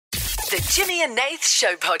The Jimmy and Nath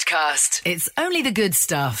Show podcast. It's only the good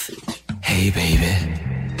stuff. Hey, baby,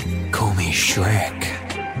 call me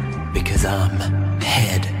Shrek, because I'm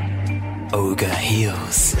head ogre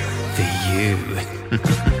heels for you.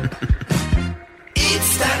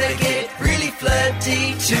 It's time to get really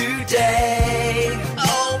flirty today.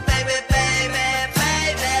 Oh, baby, baby,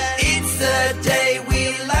 baby. It's the day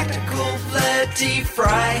we like to call Flirty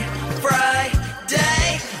Friday.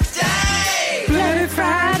 Flirty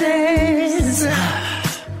Fridays.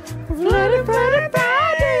 Flirty Fridays.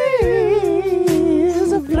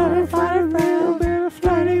 Flirty Friday,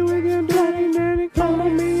 flirty with your bloody dirty,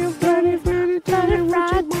 calling me a flirty Friday. Flirty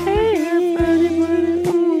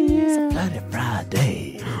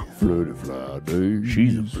Friday. Flirty Friday.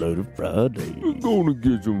 She's a flirty Friday. We're gonna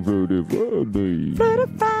get some flirty Friday.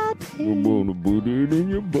 Flirty Friday. I'm gonna put it in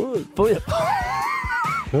your butt.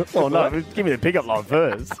 Oh no, give me the pickup line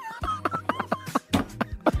first.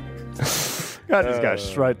 Can't just go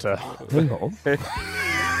straight to.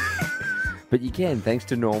 But you can, thanks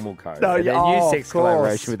to normal code. No, and yeah, then new of sex course.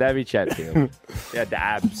 collaboration with Abby Chatfield. Yeah, the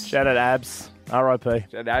abs. Shout out Abs. R.I.P.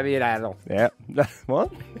 Shout out Abby and Adel. Yeah.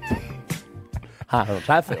 What? Harold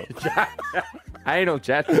Chatfield. Anal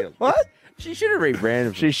Chatfield. What? She should have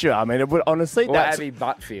rebranded. She should. I mean, it would honestly. Or That's Abby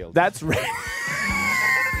Buttfield. that's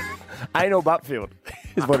anal Buttfield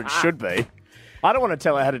is what it should be. I don't want to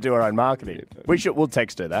tell her how to do her own marketing. We'll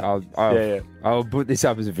text her that. I'll put this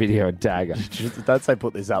up as a video and tag her. Don't say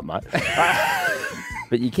put this up, mate.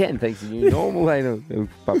 But you can, thanks to new normal anal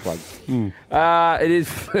butt plug. It is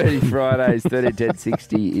 30 Fridays. 30 10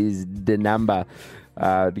 60 is the number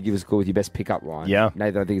to give us a call with your best pickup line. Yeah.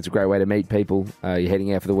 Nathan, I think it's a great way to meet people. You're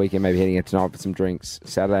heading out for the weekend, maybe heading out tonight for some drinks.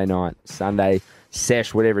 Saturday night, Sunday,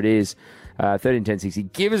 sesh, whatever it is. 13 10 60.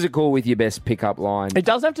 Give us a call with your best pickup line. It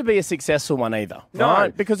doesn't have to be a successful one either. No.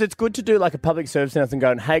 Right? Because it's good to do like a public service announcement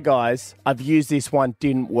going, hey guys, I've used this one,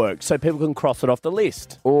 didn't work. So people can cross it off the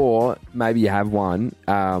list. Or maybe you have one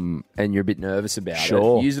and you're a bit nervous about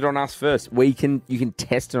Sure. it. Use it on us first. You can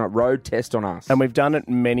test on it, road test on us. And we've done it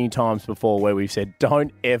many times before where we've said,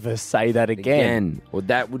 don't ever say that again. Or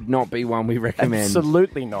that would not be one we recommend.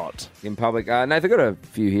 Absolutely not. In public. Nathan, I've got a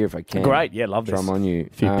few here if I can. Great. Yeah, love this. Try 'em on you.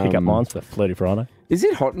 A few pickup lines for Flirty Friday. Is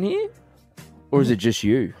it hot in here? Or is it just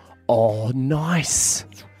you? Oh, nice.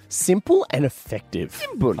 Simple and effective.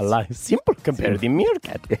 Simple. I like simple compared to the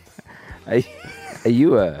meerkat. Are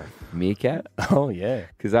you a meerkat? Oh, yeah.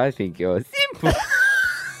 Because I think you're simple.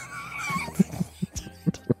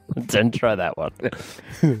 Don't try that one.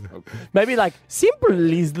 Maybe like, simple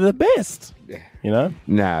is the best. You know?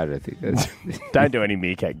 No, I don't think that's... Don't do any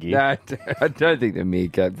meerkat gear. No, I don't think the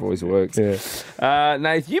meerkat voice works. Yeah.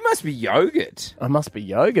 Nath, you must be yogurt. I must be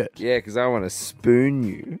yogurt. Yeah, because I want to spoon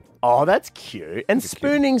you. Oh, that's cute. And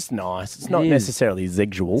spooning's nice. It's not is. necessarily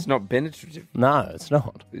sexual. It's not penetrative. No, it's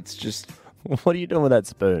not. It's just... What are you doing with that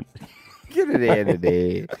spoon? Get it out of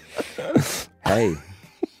there. Hey.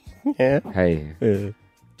 Yeah. Hey. Yeah.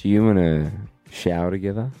 Do you want to shower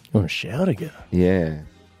together? You want to shower together? Yeah.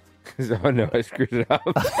 Because I know I screwed it up.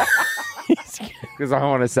 Because I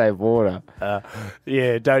want to save water.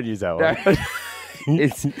 Yeah, don't use that one.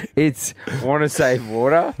 It's want to save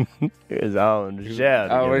water. Here's on shower.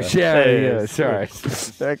 I want to shower together. Sorry.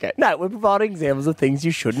 Okay. No, we're providing examples of things you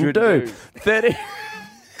shouldn't do. 30.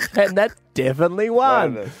 And that's definitely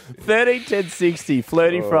one. 30 10 60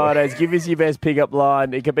 Flirty Fridays. Give us your best pickup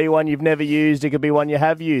line. It could be one you've never used. It could be one you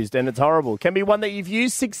have used and it's horrible. It can be one that you've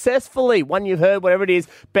used successfully. One you've heard, whatever it is.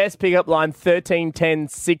 Best pickup line 13 10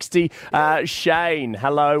 60. Shane,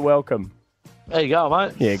 hello, welcome. There you go,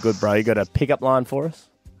 mate. Yeah, good, bro. You got a pickup line for us?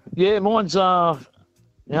 Yeah, mine's, are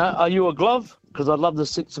you a glove? Because I'd love to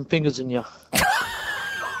stick some fingers in you.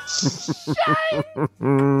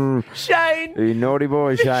 Shane! You naughty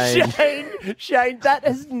boy, Shane. Shane, that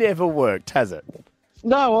has never worked, has it?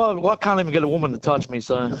 No, I can't even get a woman to touch me,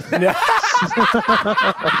 so... They've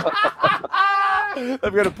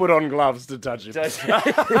got to put on gloves to touch it.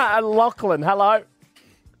 Lachlan, hello.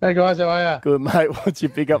 Hey guys, how are you? Good, mate. What's your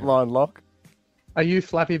pickup line, Loch? Are you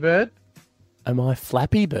Flappy Bird? Am I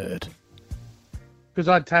Flappy Bird? Because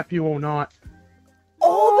I'd tap you all night.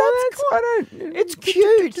 Oh, that's quite it's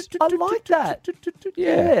cute. I like that.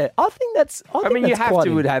 Yeah, I think that's. I mean, you have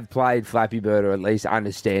to have played Flappy Bird or at least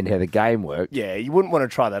understand how the game works. Yeah, you wouldn't want to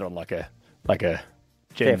try that on like a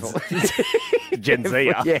Gen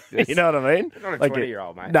Z. Yeah, you know what I mean? Not a like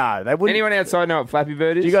 20-year-old, mate. No, they wouldn't. Anyone outside know what Flappy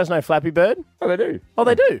Bird is? Do you guys know Flappy Bird? Oh, they do. Oh,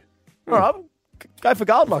 they do. All right, go for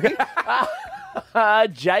gold, Lockie.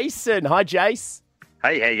 Jason, hi, Jace.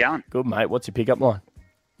 Hey, how you going? Good, mate. What's your pickup line?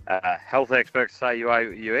 Health experts say you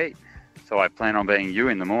eat, so I plan on being you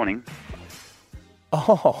in the morning.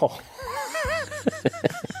 Oh,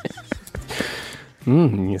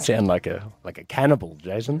 You sound like a cannibal,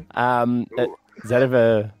 Jason. Has that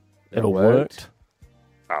ever worked?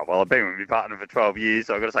 Oh, well, I've been with my partner for 12 years,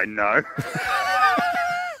 so I've got to say no.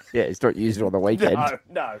 Yeah, it's not used on the weekend.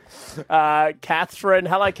 No. Catherine.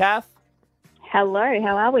 Hello, Kath. Hello,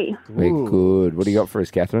 how are we? We're good. What do you got for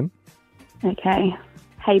us, Catherine? Okay.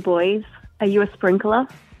 Hey, boys. Are you a sprinkler?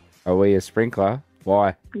 Are we a sprinkler?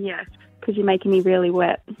 Why? Yes, because you're making me really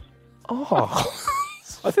wet. Oh.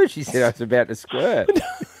 I thought she said I was about to squirt.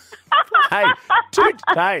 Hey.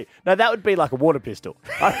 No, that would be like a water pistol.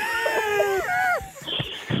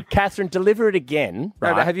 Catherine, deliver it again.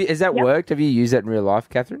 No, Right? has that worked? Have you used that in real life,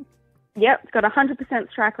 Catherine? Yep, it's got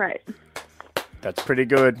 100% strike rate. That's pretty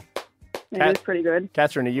good. It is pretty good.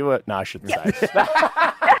 Catherine, are you a... No, I shouldn't say.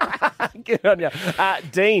 Good on you.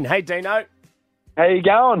 Dean. Hey, Dino. How you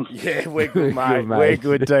going? Yeah, we're good, mate. Good, mate. We're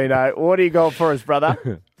good, Dino. What do you got for us,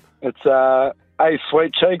 brother? It's hey,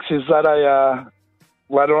 sweet cheeks. Is that a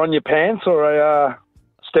ladder on your pants or a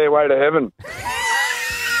stairway to heaven?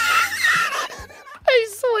 Hey,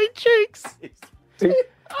 sweet cheeks.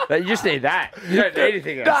 No, you just need that. You don't need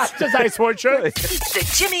anything else. Just hey, sweet cheeks. The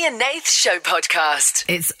Jimmy and Nath Show Podcast.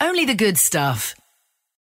 It's only the good stuff.